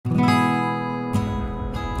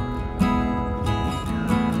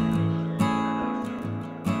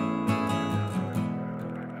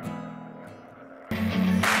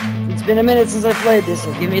It's been a minute since I played this,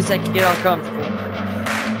 so give me a second to get all comfortable.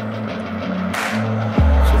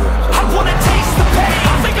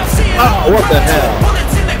 Oh, what the hell?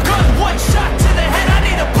 Bullets in the gun, one shot to the head, I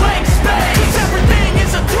need a blank space. 'Cause everything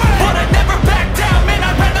is a threat, but I never back down, man,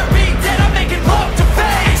 I'd rather be dead. I'm making love to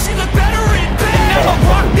face. She look better in bed. I'ma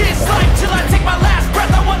rock this life till I take my last breath.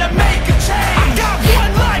 I wanna make a change. I got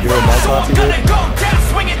one life left, so I'm gonna go down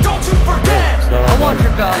swinging, don't you forget. I want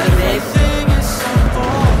your golly, babe.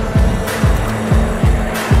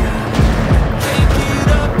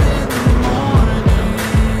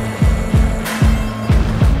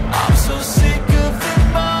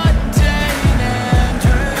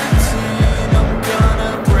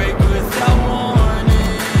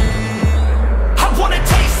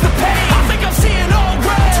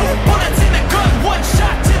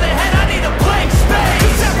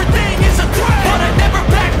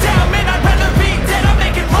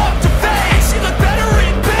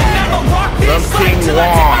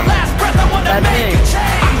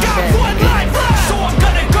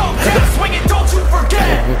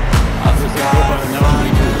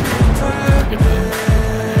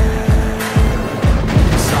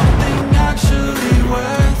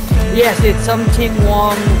 Yes, it's something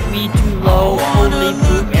wrong, we too low, holy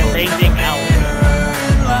poop, and anything else.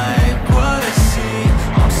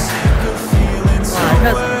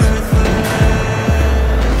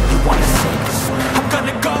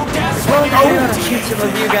 Well, I'm gonna shoot some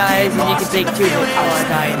of you guys, and you can take 2 hits while I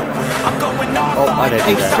die. Oh, I didn't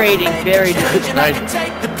do that. Trading very difficult. Nice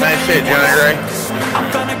hit, Johnny Ray. I'm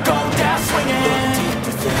gonna go down swinging.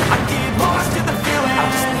 I get lost in the feeling.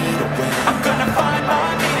 I'm gonna find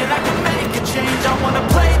my meaning. I can make a change. I wanna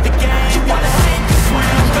play the game. You wanna sink or swim?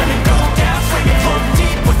 I'm gonna go down swinging. Look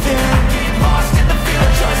deep within. I get lost in the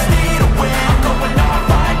feeling. Just need a win. I'm going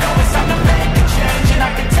off. I know it's time to make a change, and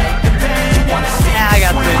I can take the pain. You wanna sink or I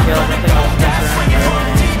got 3 kills. I think I'll down swinging. Look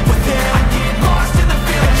deep within. I get lost in the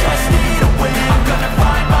feeling. Just need a win. I'm gonna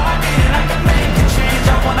find my meaning. I can make a change.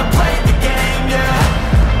 I wanna play the game.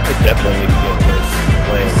 Yeah. I definitely need to get this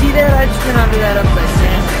playing. See that? I just went under that upside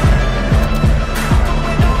down.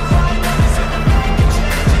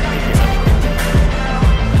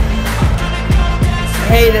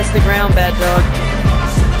 Hey, that's the ground, bad dog.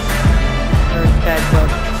 Or bad dog.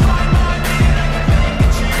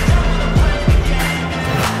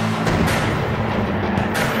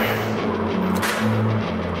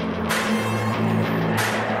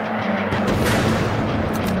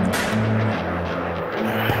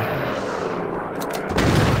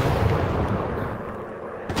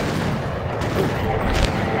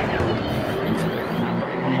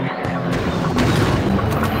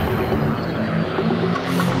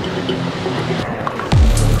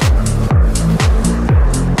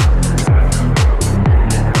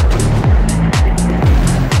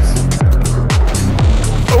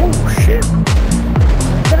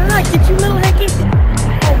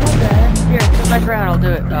 I'll do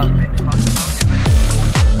it. Oh.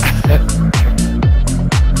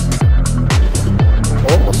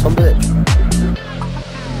 Oh, some bitch.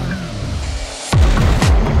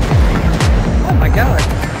 Oh my god.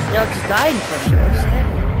 Y'all just died in front of us.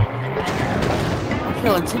 I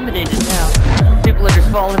feel intimidated now. People are just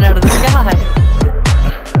falling out of the sky.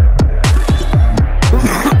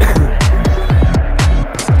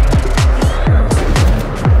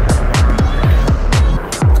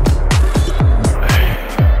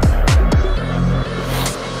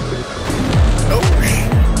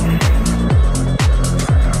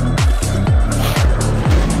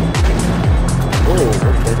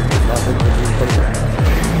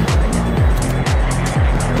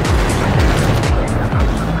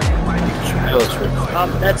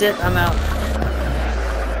 That's it, I'm out.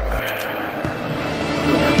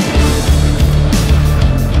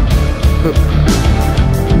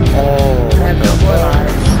 Oh, I have no more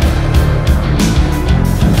lives.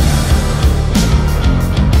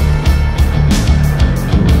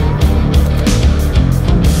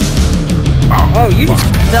 Oh, you just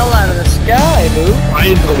fell out of the sky, dude. right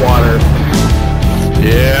into the water.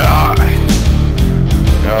 Yeah.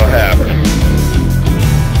 That'll happen.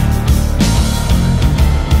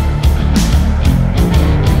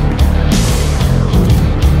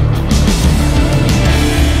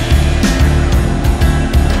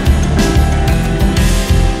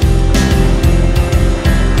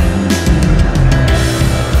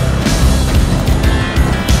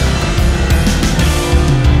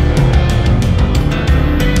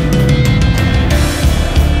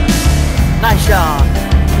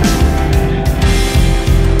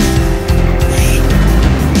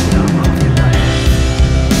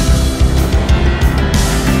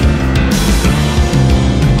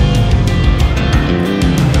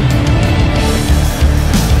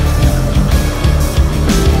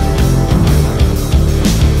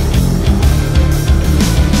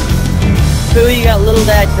 got little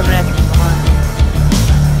dad coming at you from behind.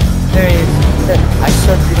 There he is. I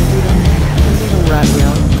sucked it. You don't rat me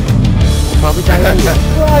out. Probably die anyway.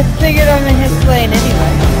 Well, I figured I'm in his lane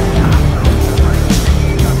anyway.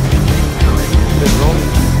 What's wrong?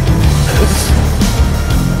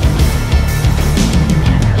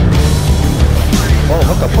 Oh,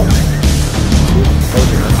 what the fuck? Oh,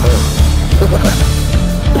 you're not fair.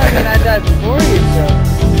 I mean, I died before you, so.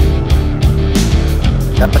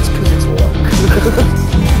 That's because it's luck.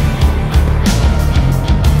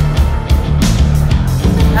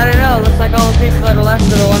 I don't know, looks like all the people that are left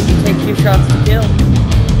are the ones who take 2 shots to kill.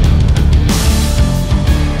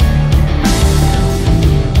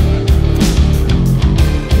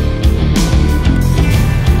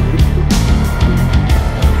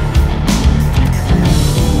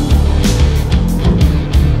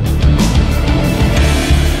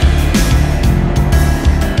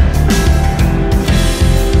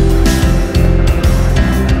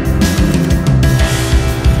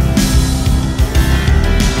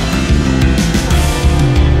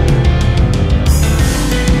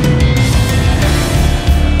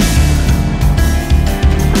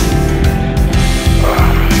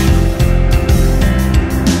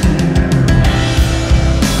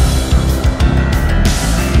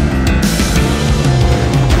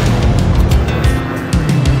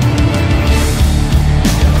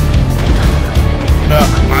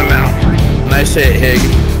 I'm out. Nice hit, Hig.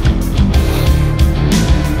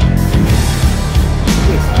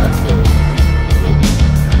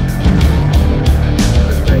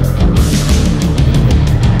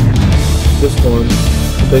 This one,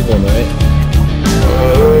 the big one, right?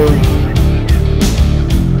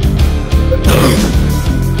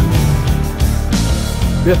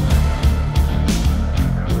 Yeah.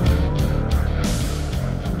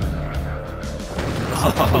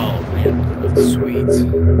 Oh man, sweet.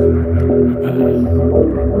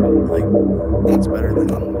 Like, that's better than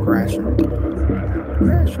crashing.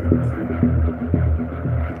 Nice.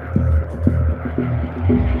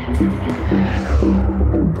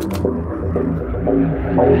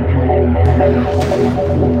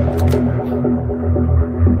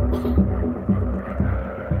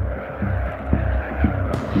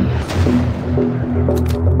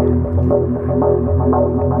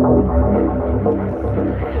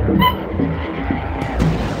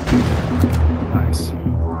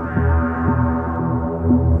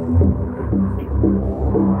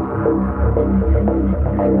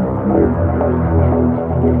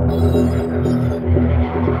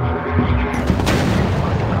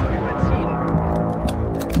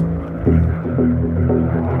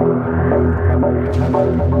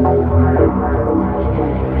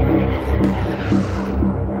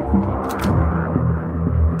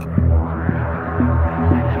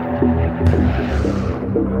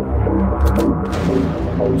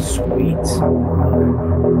 Sweet.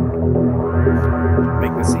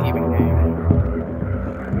 Make this an even game.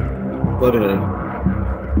 What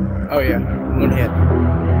Oh yeah, 1 hit.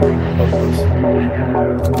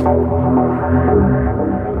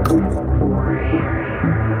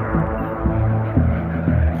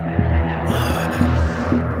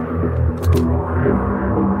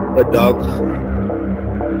 A dog.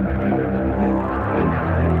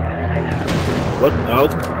 What dog?